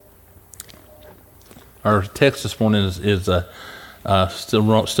Our text this morning is still in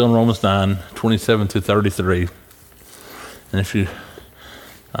Romans 9, 27 to 33. And if you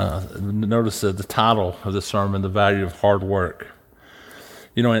notice the title of this sermon, The Value of Hard Work.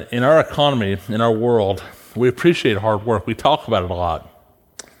 You know, in our economy, in our world, we appreciate hard work. We talk about it a lot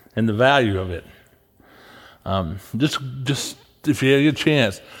and the value of it. Just if you get a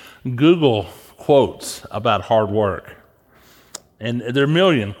chance, Google quotes about hard work. And there are a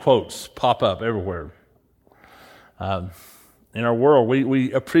million quotes pop up everywhere. In our world,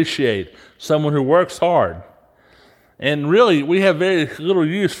 we appreciate someone who works hard. And really, we have very little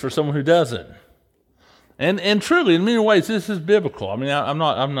use for someone who doesn't. And truly, in many ways, this is biblical. I mean, I'm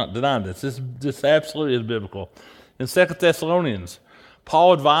not denying this. This absolutely is biblical. In 2 Thessalonians,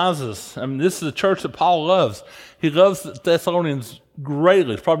 Paul advises, I mean, this is a church that Paul loves. He loves the Thessalonians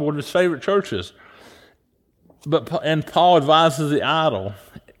greatly. It's probably one of his favorite churches. And Paul advises the idle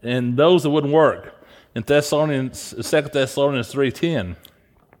and those that wouldn't work. In 2 Thessalonians 3:10,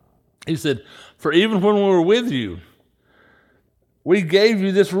 he said, "For even when we were with you, we gave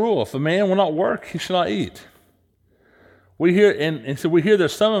you this rule: if a man will not work, he shall not eat." We hear, and so we hear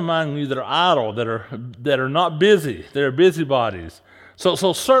there's some among you that are idle, that are not busy, that are busybodies. So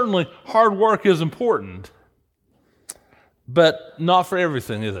certainly hard work is important, but not for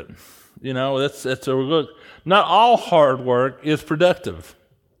everything, is it? You know, that's a look. Not all hard work is productive.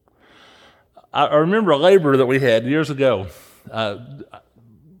 I remember a laborer that we had years ago. One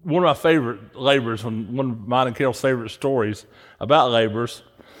of my favorite laborers, one of mine and Carol's favorite stories about laborers,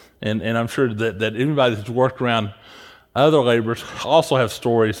 and I'm sure that anybody that's worked around other laborers also have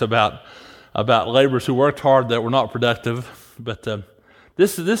stories about laborers who worked hard that were not productive. But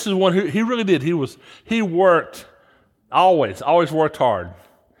this is one who he really did. He worked always worked hard.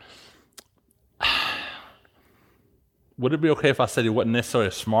 Would it be okay if I said he wasn't necessarily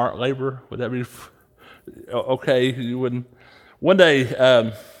a smart laborer? Would that be okay? You wouldn't. One day,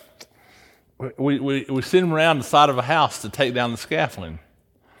 we sent him around the side of a house to take down the scaffolding,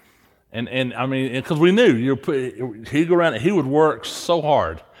 and I mean, because we knew he'd go around and he would work so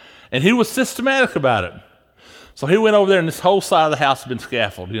hard, and he was systematic about it. So he went over there, and this whole side of the house had been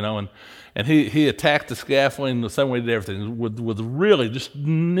scaffolded, you know, and he attacked the scaffolding the same way he did everything, with really just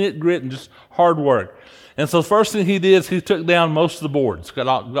grit and just hard work. And so the first thing he did is he took down most of the boards,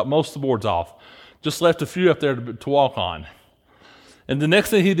 got most of the boards off, just left a few up there to walk on. And the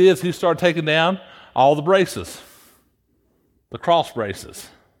next thing he did is he started taking down all the braces, the cross braces.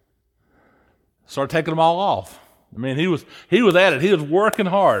 Started taking them all off. I mean, he was at it. He was working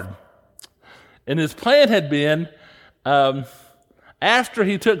hard. And his plan had been, after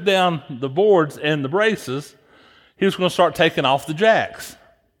he took down the boards and the braces, he was going to start taking off the jacks.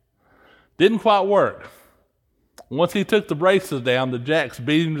 Didn't quite work. Once he took the braces down, the jacks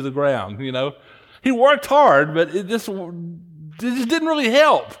beat him to the ground, you know. He worked hard, but it just didn't really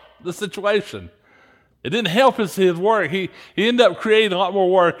help the situation. It didn't help his work. He ended up creating a lot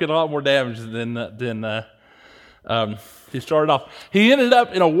more work and a lot more damage than he started off. He ended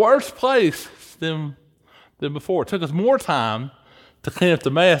up in a worse place than before. It took us more time to clean up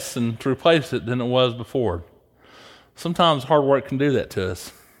the mess and to replace it than it was before. Sometimes hard work can do that to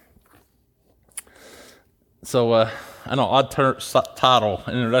us. So I know odd title,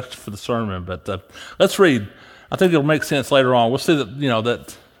 an introduction for the sermon, but let's read. I think it'll make sense later on. We'll see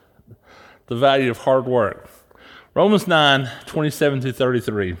that the value of hard work. Romans 9, 27 through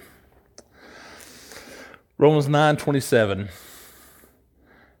 33. Romans 9, 27.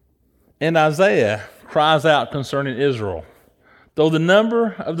 And Isaiah cries out concerning Israel, though the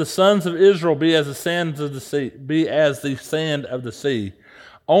number of the sons of Israel be as the sand of the sea,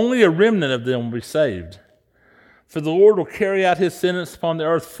 only a remnant of them will be saved. For the Lord will carry out his sentence upon the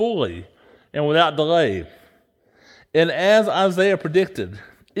earth fully and without delay. And as Isaiah predicted,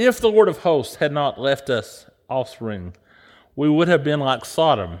 if the Lord of hosts had not left us offspring, we would have been like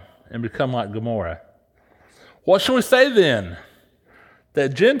Sodom and become like Gomorrah. What shall we say then?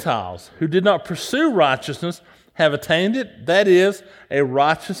 That Gentiles who did not pursue righteousness have attained it, that is, a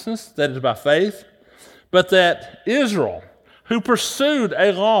righteousness that is by faith, but that Israel, who pursued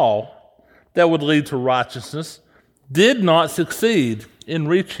a law that would lead to righteousness, did not succeed in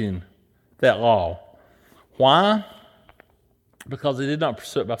reaching that law. Why? Because they did not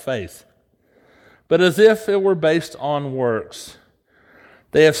pursue it by faith, but as if it were based on works.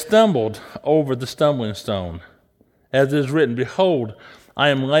 They have stumbled over the stumbling stone. As it is written, behold, I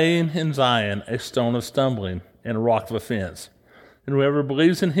am laying in Zion a stone of stumbling and a rock of offense, and whoever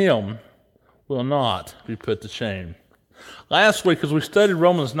believes in him will not be put to shame. Last week, as we studied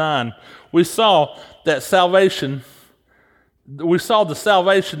Romans 9, we saw that salvation we saw the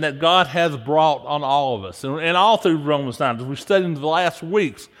salvation that God has brought on all of us. And all through Romans 9, as we studied in the last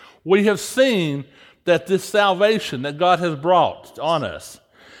weeks, we have seen that this salvation that God has brought on us.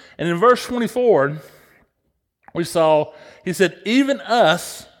 And in verse 24, we saw, he said, even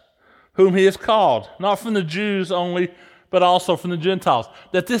us whom he has called, not from the Jews only, but also from the Gentiles.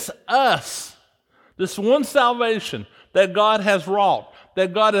 That this us, this one salvation that God has wrought,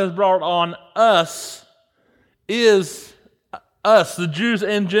 that God has brought on us, is us, the Jews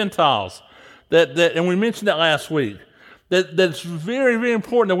and Gentiles. And we mentioned that last week. That's very, very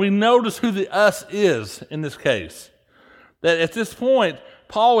important that we notice who the us is in this case. That at this point,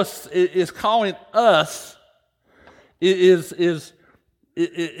 Paul is calling us is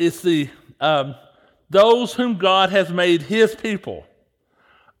those whom God has made his people.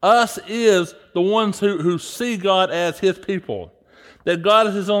 Us is the ones who see God as his people. That God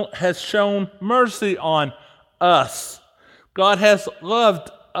has shown mercy on us. God has loved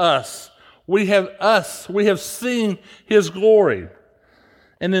us. We have seen his glory.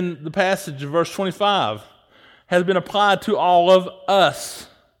 And then the passage of verse 25 has been applied to all of us.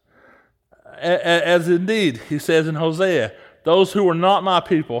 As indeed, he says in Hosea, those who were not my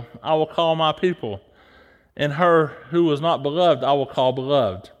people, I will call my people. And her who was not beloved, I will call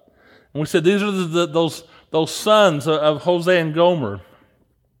beloved. And we said these are those sons of Hosea and Gomer.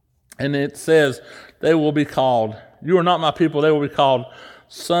 And it says they will be called, you are not my people, they will be called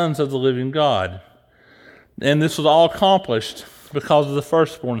sons of the living God. And this was all accomplished because of the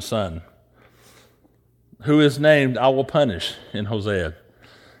firstborn son, who is named I will punish in Hosea,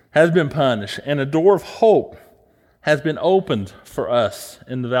 has been punished, and a door of hope has been opened for us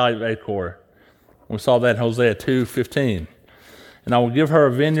in the valley of Achor. We saw that in Hosea 2:15. And I will give her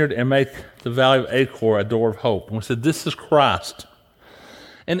a vineyard and make the valley of Achor a door of hope. And we said, this is Christ.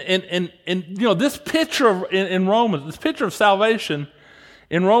 And you know, this picture in Romans, this picture of salvation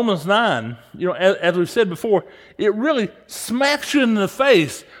in Romans 9, you know, as we've said before, it really smacks you in the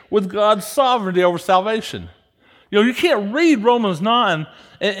face with God's sovereignty over salvation. You know, you can't read Romans 9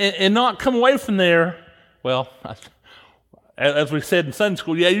 and not come away from there. Well, as we said in Sunday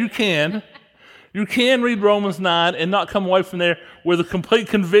school, yeah, you can. You can read Romans 9 and not come away from there with a complete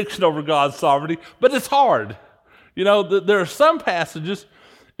conviction over God's sovereignty, but it's hard. You know, there are some passages,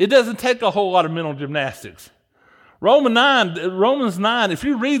 it doesn't take a whole lot of mental gymnastics. Romans 9, if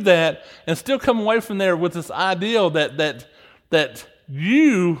you read that and still come away from there with this ideal that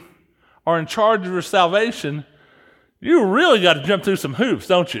you are in charge of your salvation, you really got to jump through some hoops,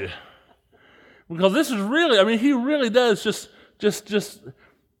 don't you? Because this is really, I mean, he really does just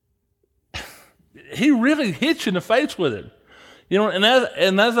he really hits you in the face with it. You know,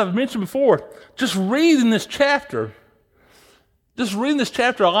 and as I've mentioned before, just reading this chapter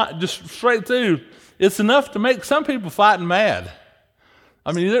a lot, just straight through, it's enough to make some people fighting mad.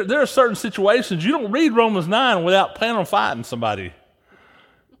 I mean, there are certain situations you don't read Romans 9 without planning on fighting somebody,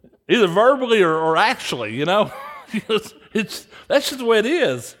 either verbally or actually. You know, that's just the way it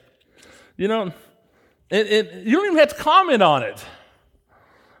is. You know, you don't even have to comment on it.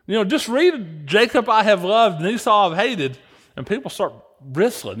 You know, just read Jacob I have loved and Esau I've hated, and people start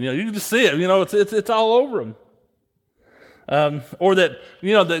bristling. You know, you can just see it. You know, it's all over them. Or that,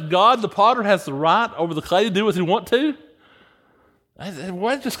 you know, that God the potter has the right over the clay to do what he wants to.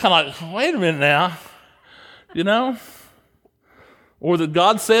 We're just kind of like, wait a minute now, you know. Or that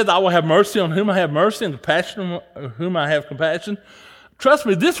God said, I will have mercy on whom I have mercy and compassion on whom I have compassion. Trust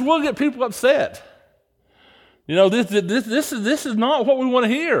me, this will get people upset. You know, this is not what we want to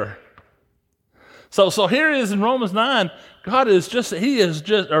hear. So here it is in Romans 9. Paul has just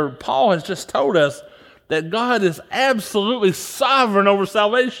told us that God is absolutely sovereign over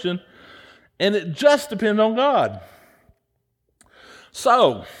salvation, and it just depends on God.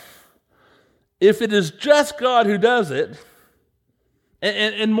 So, if it is just God who does it,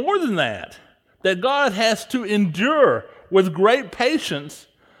 and more than that God has to endure with great patience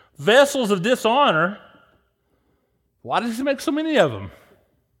vessels of dishonor, why does he make so many of them?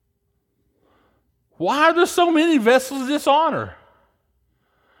 Why are there so many vessels of dishonor?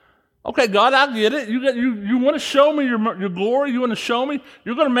 Okay, God, I get it. You want to show me your glory? You want to show me?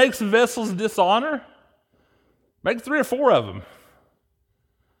 You're going to make some vessels of dishonor? Make 3 or 4 of them.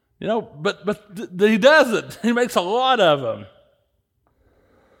 You know, but he doesn't. He makes a lot of them.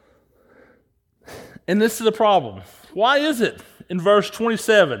 And this is the problem. Why is it in verse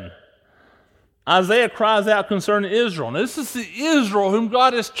 27? Isaiah cries out concerning Israel. Now, this is the Israel whom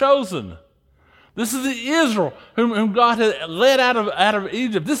God has chosen. This is the Israel whom God had led out of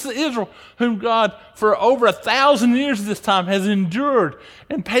Egypt. This is Israel whom God, for over 1,000 years at this time, has endured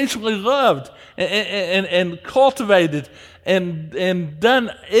and patiently loved and cultivated and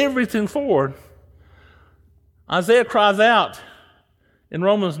done everything for. Isaiah cries out in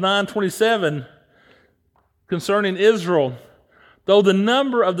Romans 9:27 concerning Israel, though the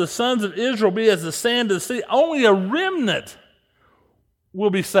number of the sons of Israel be as the sand of the sea, only a remnant will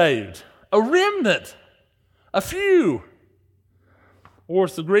be saved. A remnant, a few. Or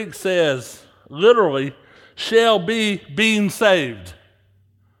as the Greek says, literally, shall be being saved.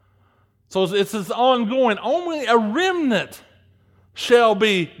 So it's ongoing. Only a remnant shall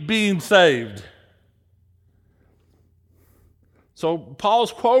be being saved. So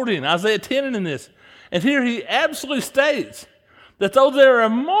Paul's quoting Isaiah 10 in this. And here he absolutely states that though there are a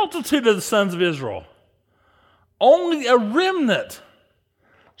multitude of the sons of Israel, only a remnant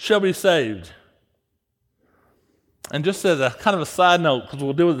shall be saved. And just as a kind of a side note, because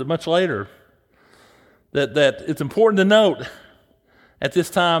we'll deal with it much later, that it's important to note at this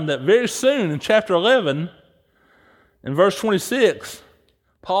time that very soon in chapter 11, in verse 26,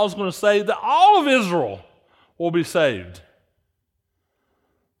 Paul's going to say that all of Israel will be saved.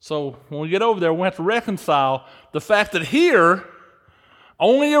 So when we get over there, we'll have to reconcile the fact that here,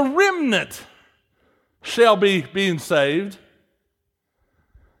 only a remnant shall be being saved.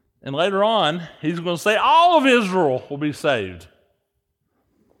 And later on, he's going to say all of Israel will be saved.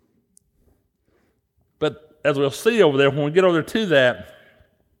 But as we'll see over there, when we get over there to that,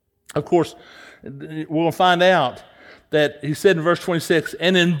 of course, we're going to find out that he said in verse 26,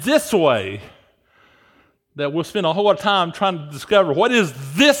 and in this way, that we'll spend a whole lot of time trying to discover what is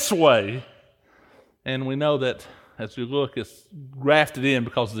this way. And we know that as we look, it's grafted in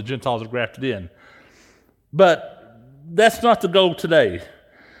because the Gentiles are grafted in. But that's not the goal today.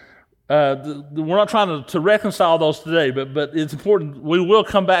 We're not trying to reconcile those today, but it's important. We will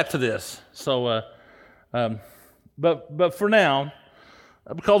come back to this. So, but for now,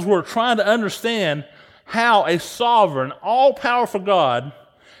 because we're trying to understand how a sovereign, all-powerful God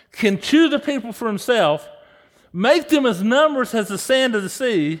can choose a people for himself, make them as numerous as the sand of the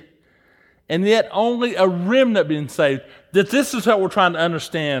sea, and yet only a remnant being saved, that this is what we're trying to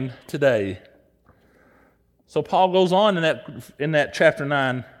understand today. So Paul goes on in that chapter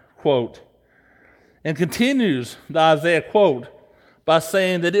 9 quote and continues the Isaiah quote by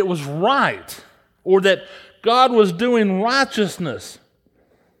saying that it was right, or that God was doing righteousness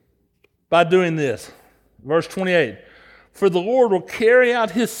by doing this. Verse 28, for the Lord will carry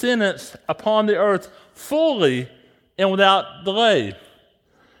out his sentence upon the earth fully and without delay.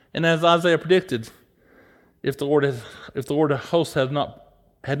 And as Isaiah predicted, if the Lord of hosts had not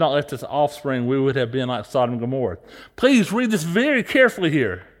left his offspring, we would have been like Sodom and Gomorrah. Please read this very carefully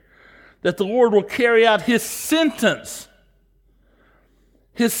here, that the Lord will carry out his sentence.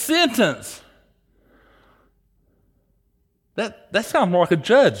 His sentence. That sounds more like a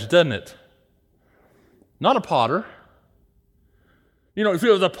judge, doesn't it? Not a potter. You know, if it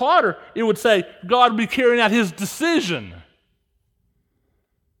was a potter, it would say God would be carrying out his decision.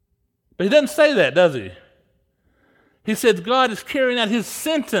 But he doesn't say that, does he? He said God is carrying out his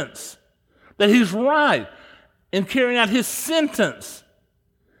sentence, that he's right in carrying out his sentence,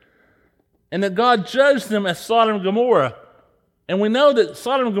 and that God judged them as Sodom and Gomorrah. And we know that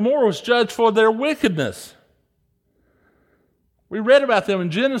Sodom and Gomorrah was judged for their wickedness. We read about them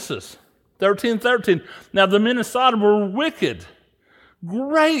in Genesis 13:13. Now the men of Sodom were wicked,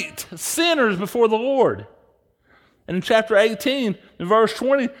 great sinners before the Lord. And in chapter 18, in verse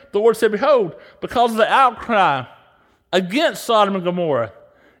 20, the Lord said, behold, because of the outcry against Sodom and Gomorrah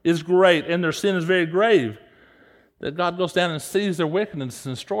is great, and their sin is very grave, that God goes down and sees their wickedness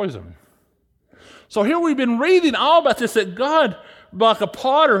and destroys them. So here we've been reading all about this, that God, like a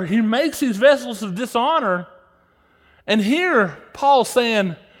potter, he makes these vessels of dishonor. And here Paul's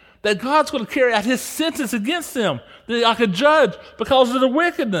saying that God's going to carry out his sentence against them, like a judge, because of the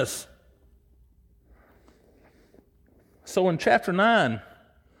wickedness. So in chapter 9,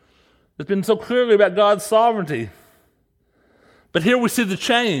 it's been so clearly about God's sovereignty. But here we see the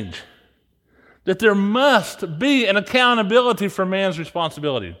change, that there must be an accountability for man's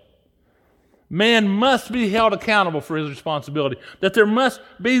responsibility. Man must be held accountable for his responsibility. That there must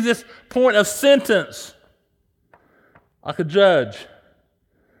be this point of sentence, like a judge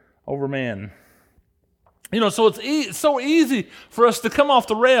over man. You know, so it's so easy for us to come off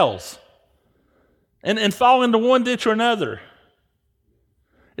the rails and fall into one ditch or another.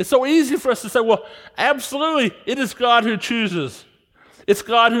 It's so easy for us to say, well, absolutely, it is God who chooses. It's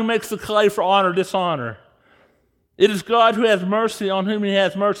God who makes the clay for honor or dishonor. It is God who has mercy on whom he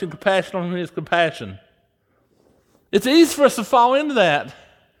has mercy and compassion on whom he has compassion. It's easy for us to fall into that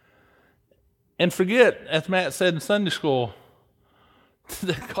and forget, as Matt said in Sunday school,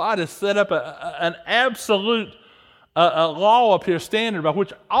 that God has set up an absolute law up here, standard by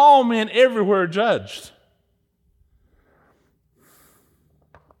which all men everywhere are judged.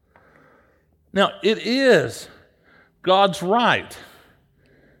 Now, it is God's right.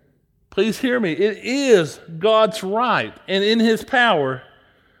 Please hear me. It is God's right and in his power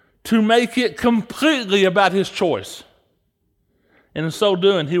to make it completely about his choice. And in so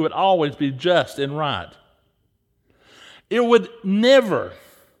doing, he would always be just and right. It would never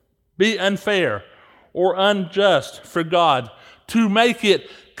be unfair or unjust for God to make it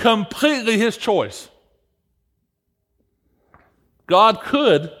completely his choice. God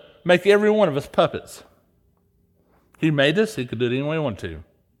could make every one of us puppets. He made us. He could do it any way he wanted to.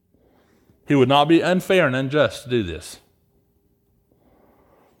 He would not be unfair and unjust to do this.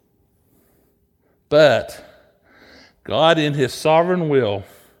 But God, in his sovereign will,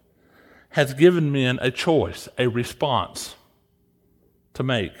 has given men a choice, a response to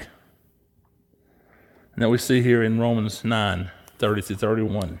make. And that we see here in Romans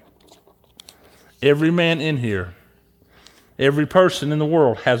 9:30-31. Every man in here, every person in the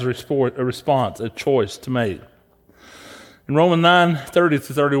world has a response, a choice to make. In Romans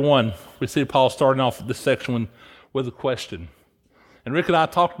 9:30-31, we see Paul starting off this section with a question. And Rick and I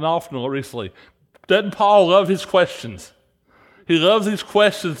talked often recently. Doesn't Paul love his questions? He loves these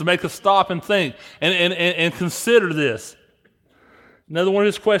questions to make us stop and think and consider this. Another one of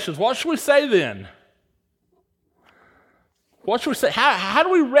his questions, what should we say then? What should we say? How do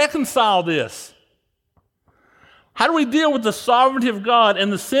we reconcile this? How do we deal with the sovereignty of God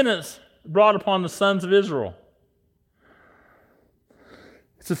and the sentence brought upon the sons of Israel?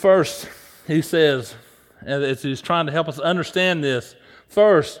 So first, he says, as he's trying to help us understand this,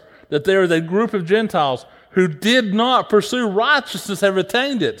 first, that there is a group of Gentiles who did not pursue righteousness have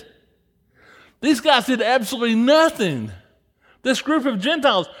attained it. These guys did absolutely nothing. This group of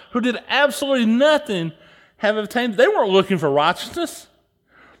Gentiles who did absolutely nothing have obtained. They weren't looking for righteousness.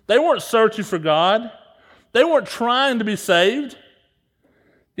 They weren't searching for God. They weren't trying to be saved.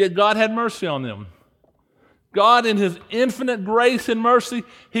 Yet God had mercy on them. God, in his infinite grace and mercy,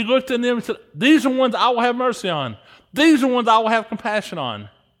 he looked at them and said, these are ones I will have mercy on. These are ones I will have compassion on.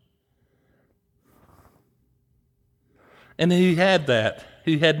 And he had that.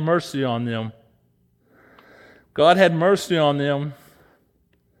 He had mercy on them. God had mercy on them.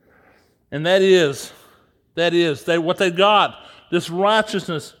 And that is what they got. This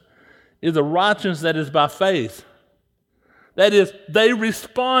righteousness is a righteousness that is by faith. That is, they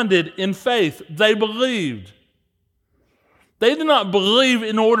responded in faith. They believed. They did not believe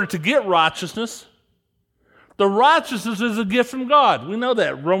in order to get righteousness. The righteousness is a gift from God. We know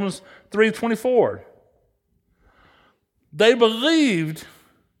that, Romans 3:24. They believed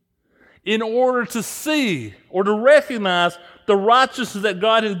in order to see or to recognize the righteousness that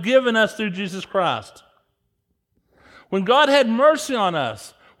God has given us through Jesus Christ. When God had mercy on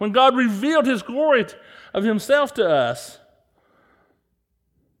us, when God revealed his glory of himself to us,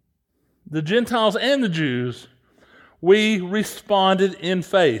 the Gentiles and the Jews, we responded in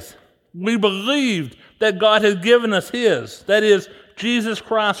faith. We believed that God had given us his, that is, Jesus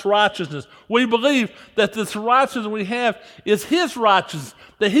Christ's righteousness. We believe that this righteousness we have is his righteousness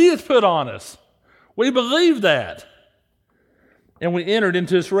that he has put on us. We believe that. And we entered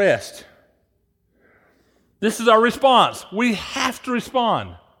into his rest. This is our response. We have to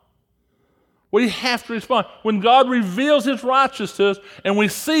respond. We have to respond. When God reveals his righteousness to us and we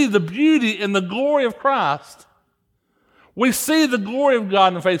see the beauty and the glory of Christ, we see the glory of God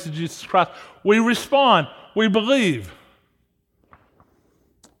in the face of Jesus Christ, we respond. We believe.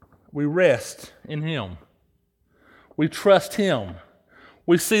 We rest in him. We trust him.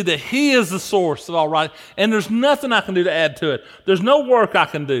 We see that he is the source of all right, and there's nothing I can do to add to it. There's no work I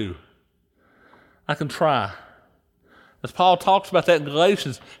can do. I can try. As Paul talks about that in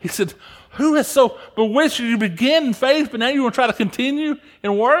Galatians, he said, who has so bewitched you? You began in faith, but now you want to try to continue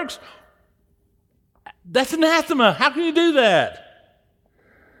in works? That's anathema. How can you do that?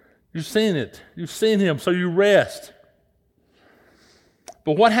 You've seen it. You've seen him, so you rest.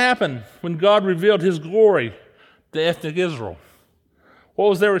 But what happened when God revealed his glory to ethnic Israel? What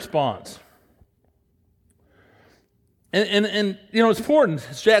was their response? And you know, it's important,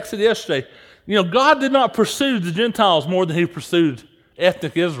 as Jack said yesterday, you know, God did not pursue the Gentiles more than he pursued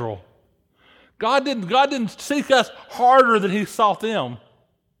ethnic Israel. God didn't seek us harder than he sought them.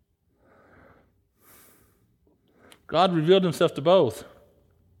 God revealed himself to both.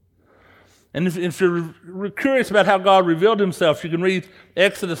 And if you're curious about how God revealed himself, you can read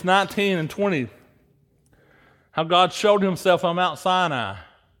Exodus 19 and 20. How God showed himself on Mount Sinai.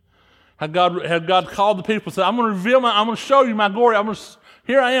 How God called the people and said, I'm going to show you my glory.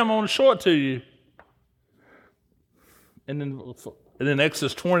 Here I am, I'm going to show it to you. And then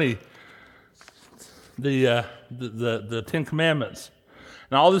Exodus 20, the Ten Commandments.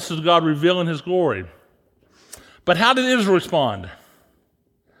 And all this is God revealing his glory. But how did Israel respond?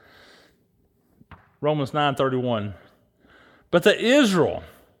 Romans 9:31. But the Israel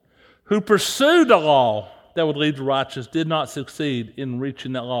who pursued the law that would lead to righteousness did not succeed in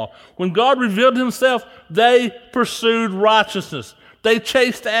reaching that law. When God revealed himself, they pursued righteousness. They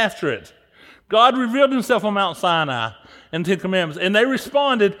chased after it. God revealed himself on Mount Sinai and the Ten Commandments, and they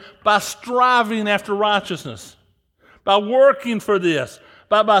responded by striving after righteousness, by working for this,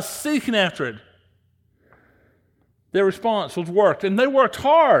 by seeking after it. Their response was worked, and they worked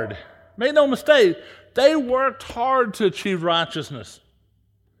hard. Make no mistake, they worked hard to achieve righteousness.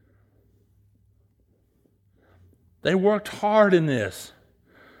 They worked hard in this.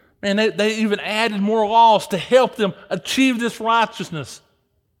 Man, they even added more laws to help them achieve this righteousness.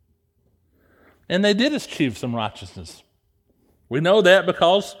 And they did achieve some righteousness. We know that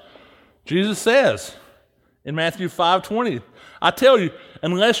because Jesus says in Matthew 5:20, I tell you,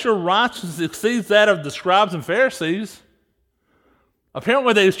 unless your righteousness exceeds that of the scribes and Pharisees,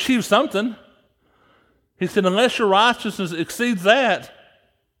 apparently they achieved something. He said, unless your righteousness exceeds that,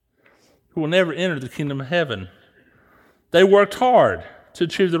 you will never enter the kingdom of heaven. They worked hard to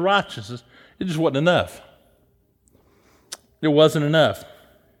achieve the righteousness. It just wasn't enough. It wasn't enough.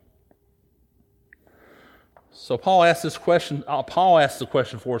 So Paul asked the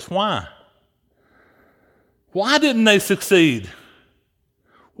question for us, why? Why didn't they succeed?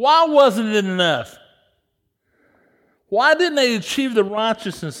 Why wasn't it enough? Why didn't they achieve the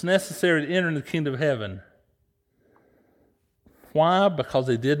righteousness necessary to enter the kingdom of heaven? Why? Because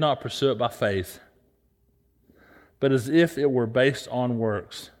they did not pursue it by faith, but as if it were based on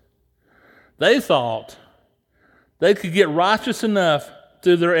works. They thought they could get righteous enough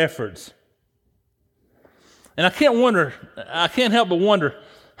through their efforts. And I can't help but wonder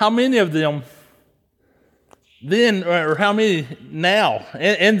how many of them then, or how many now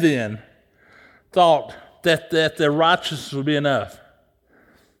and then, thought that their righteousness would be enough.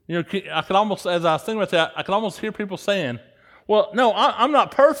 You know, I could almost, as I was thinking about that, I could almost hear people saying, well, no, I'm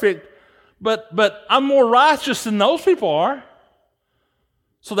not perfect, but I'm more righteous than those people are.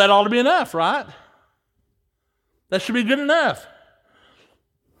 So that ought to be enough, right? That should be good enough.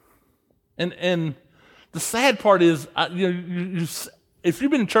 And the sad part is, if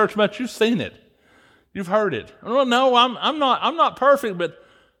you've been in church much, you've seen it. You've heard it. Well, no, I'm not perfect,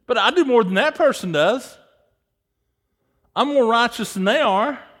 but I do more than that person does. I'm more righteous than they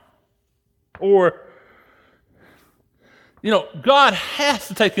are. Or, God has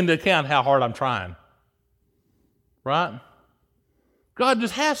to take into account how hard I'm trying. Right? God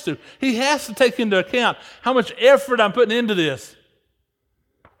just has to. He has to take into account how much effort I'm putting into this.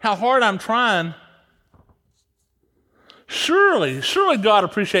 How hard I'm trying. Surely God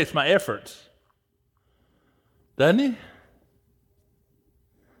appreciates my efforts. Doesn't he?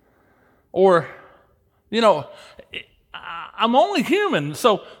 Or, I'm only human,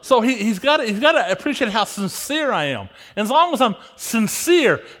 so he's got to appreciate how sincere I am. And as long as I'm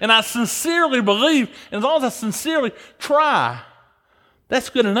sincere and I sincerely believe, and as long as I sincerely try, that's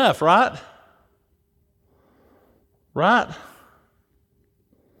good enough, right? Right?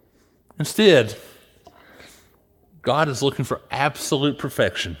 Instead, God is looking for absolute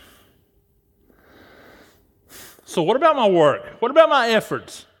perfection. So what about my work? What about my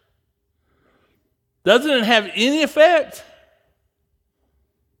efforts? Doesn't it have any effect?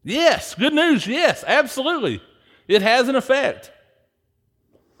 Yes, good news, yes, absolutely. It has an effect.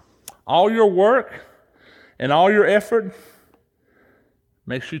 All your work and all your effort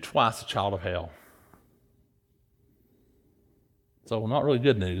makes you twice a child of hell. So not really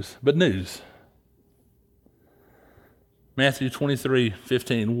good news, but news. Matthew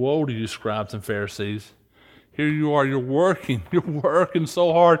 23:15, woe to you, scribes and Pharisees. Here you are, you're working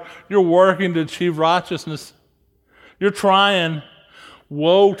so hard. You're working to achieve righteousness. You're trying.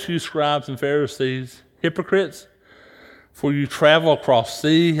 Woe to you, scribes and Pharisees, hypocrites, for you travel across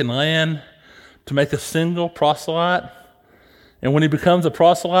sea and land to make a single proselyte. And when he becomes a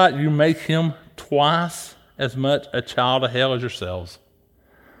proselyte, you make him twice as much a child of hell as yourselves.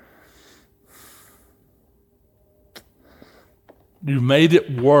 You made it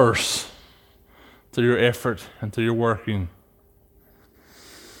worse through your effort and through your working.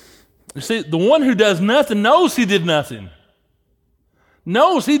 You see, the one who does nothing knows he did nothing.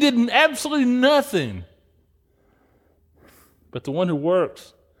 knows he did absolutely nothing. But the one who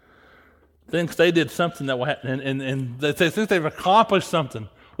works thinks they did something that will happen, and they think they've accomplished something.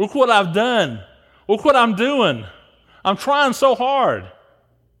 Look what I've done. Look what I'm doing. I'm trying so hard.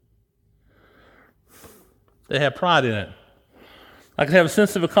 They have pride in it. I can have a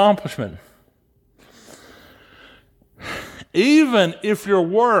sense of accomplishment. Even if your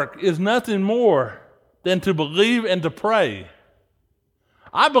work is nothing more than to believe and to pray.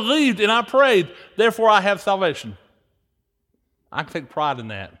 I believed and I prayed, therefore I have salvation. I can take pride in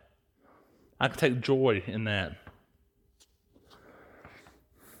that. I can take joy in that.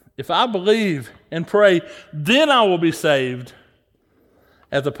 If I believe and pray, then I will be saved,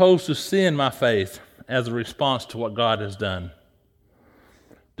 as opposed to seeing my faith as a response to what God has done.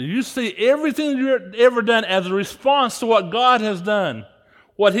 Do you see everything you've ever done as a response to what God has done,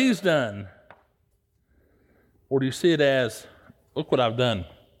 what He's done? Or do you see it as, look what I've done?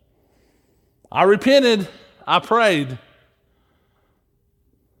 I repented, I prayed.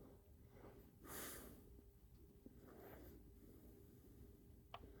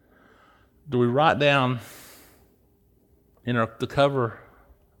 Do we write down in the cover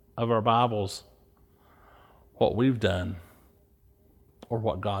of our Bibles what we've done or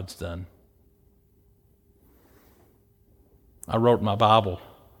what God's done? I wrote in my Bible,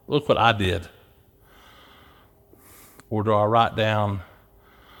 look what I did. Or do I write down,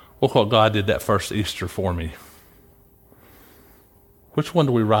 look what God did that first Easter for me? Which one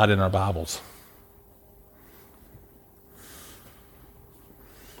do we write in our Bibles?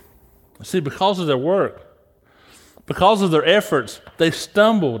 See, because of their work, because of their efforts, they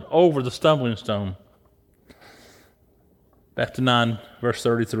stumbled over the stumbling stone. Back to 9, verse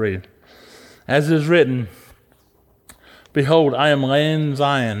 33. As it is written, behold, I am laying in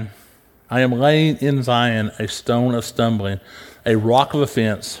Zion a stone of stumbling, a rock of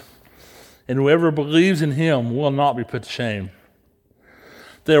offense, and whoever believes in him will not be put to shame.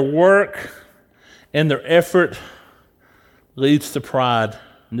 Their work and their effort leads to pride,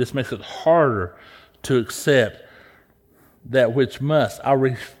 and this makes it harder to accept that which must, I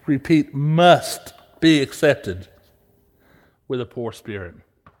repeat, must be accepted with a poor spirit.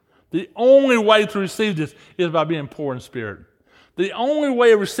 The only way to receive this is by being poor in spirit. The only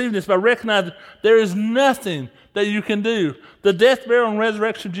way of receiving this is by recognizing there is nothing that you can do. The death, burial, and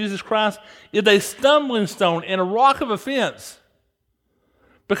resurrection of Jesus Christ is a stumbling stone and a rock of offense,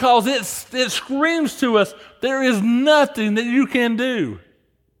 because it screams to us, there is nothing that you can do.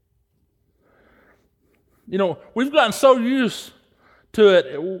 You know, we've gotten so used to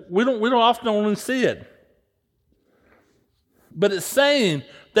it, we don't often only see it. But it's saying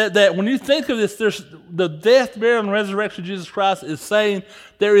that when you think of this, there's the death, burial, and resurrection of Jesus Christ is saying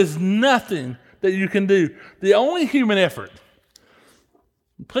there is nothing that you can do. The only human effort,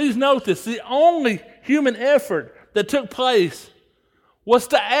 please note this, the only human effort that took place was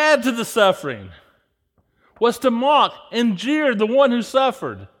to add to the suffering, was to mock and jeer the one who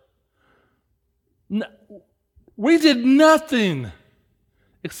suffered. We did nothing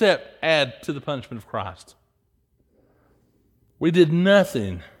except add to the punishment of Christ. We did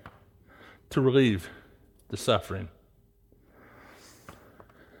nothing to relieve the suffering.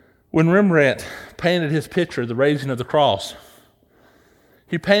 When Rembrandt painted his picture, The Raising of the Cross,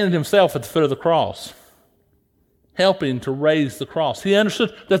 he painted himself at the foot of the cross, helping to raise the cross. He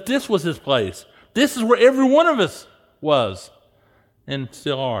understood that this was his place. This is where every one of us was and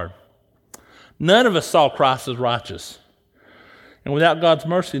still are. None of us saw Christ as righteous. And without God's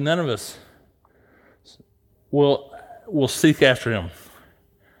mercy, none of us will seek after him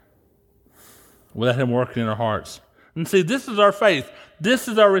without him working in our hearts. And see, this is our faith. This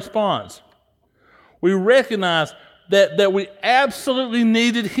is our response. We recognize that we absolutely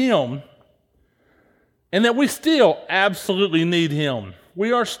needed him and that we still absolutely need him.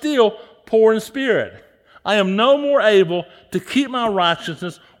 We are still poor in spirit. I am no more able to keep my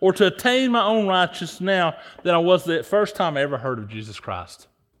righteousness or to attain my own righteousness now than I was the first time I ever heard of Jesus Christ.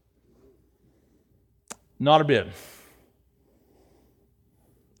 Not a bit.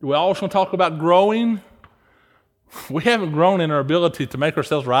 We always want to talk about growing. We haven't grown in our ability to make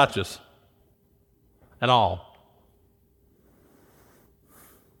ourselves righteous at all.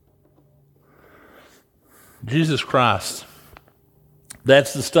 Jesus Christ,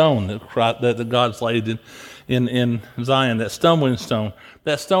 that's the stone that God's laid in Zion, that stumbling stone.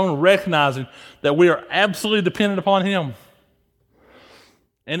 That stone recognizing that we are absolutely dependent upon him.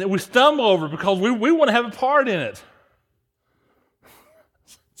 And that we stumble over because we want to have a part in it.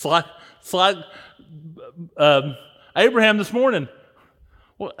 It's like Abraham this morning.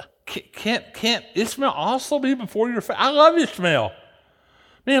 Well, can't Ishmael also be before your face? I love Ishmael.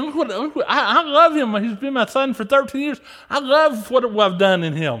 Man, I love him. He's been my son for 13 years. I love what I've done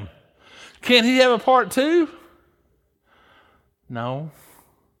in him. Can't he have a part too? No,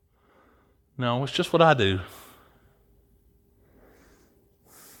 it's just what I do.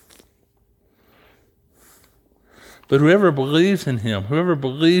 But whoever believes in him, whoever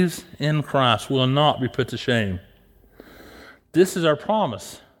believes in Christ will not be put to shame. This is our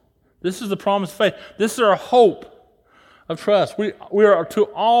promise. This is the promise of faith. This is our hope of trust. We are to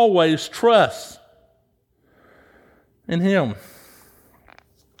always trust in him.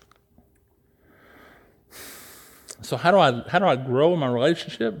 So how do I grow in my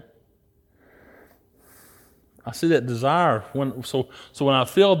relationship? I see that desire when I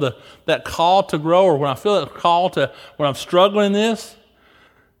feel that call to grow, or when I feel that call to when I'm struggling in this,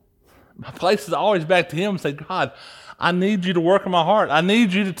 my place is always back to him and say, God, I need you to work in my heart. I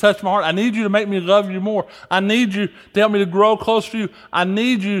need you to touch my heart. I need you to make me love you more. I need you to help me to grow closer to you. I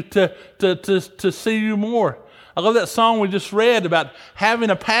need you to see you more. I love that song we just read about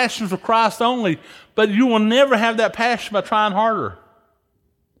having a passion for Christ only, but you will never have that passion by trying harder.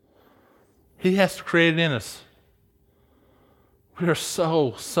 He has to create it in us. We are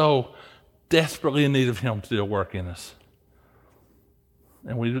so desperately in need of him to do a work in us.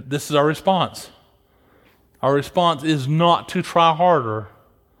 And this is our response. Our response is not to try harder.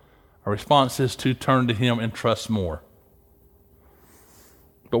 Our response is to turn to him and trust more.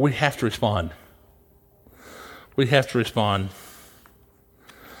 But we have to respond. We have to respond.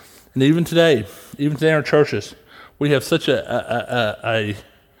 And even today in our churches, we have such a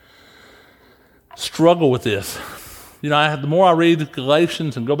struggle with this. You know, the more I read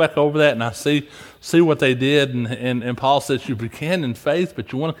Galatians and go back over that, and I see what they did, and Paul says you began in faith,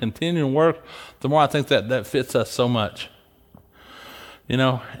 but you want to continue and work, the more I think that fits us so much. You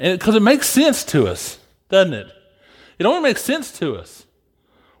know, because it makes sense to us, doesn't it? It only makes sense to us.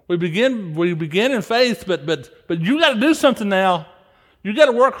 We begin in faith, but you got to do something now. You got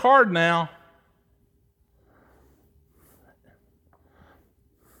to work hard now.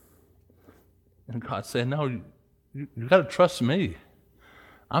 And God said, no, you got to trust me.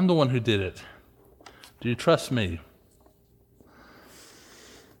 I'm the one who did it. Do you trust me?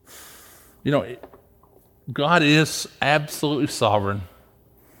 You know, God is absolutely sovereign.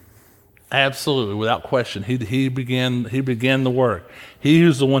 Absolutely, without question. He began the work. He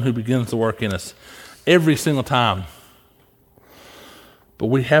is the one who begins the work in us every single time. But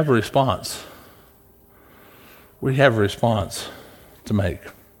we have a response. We have a response to make.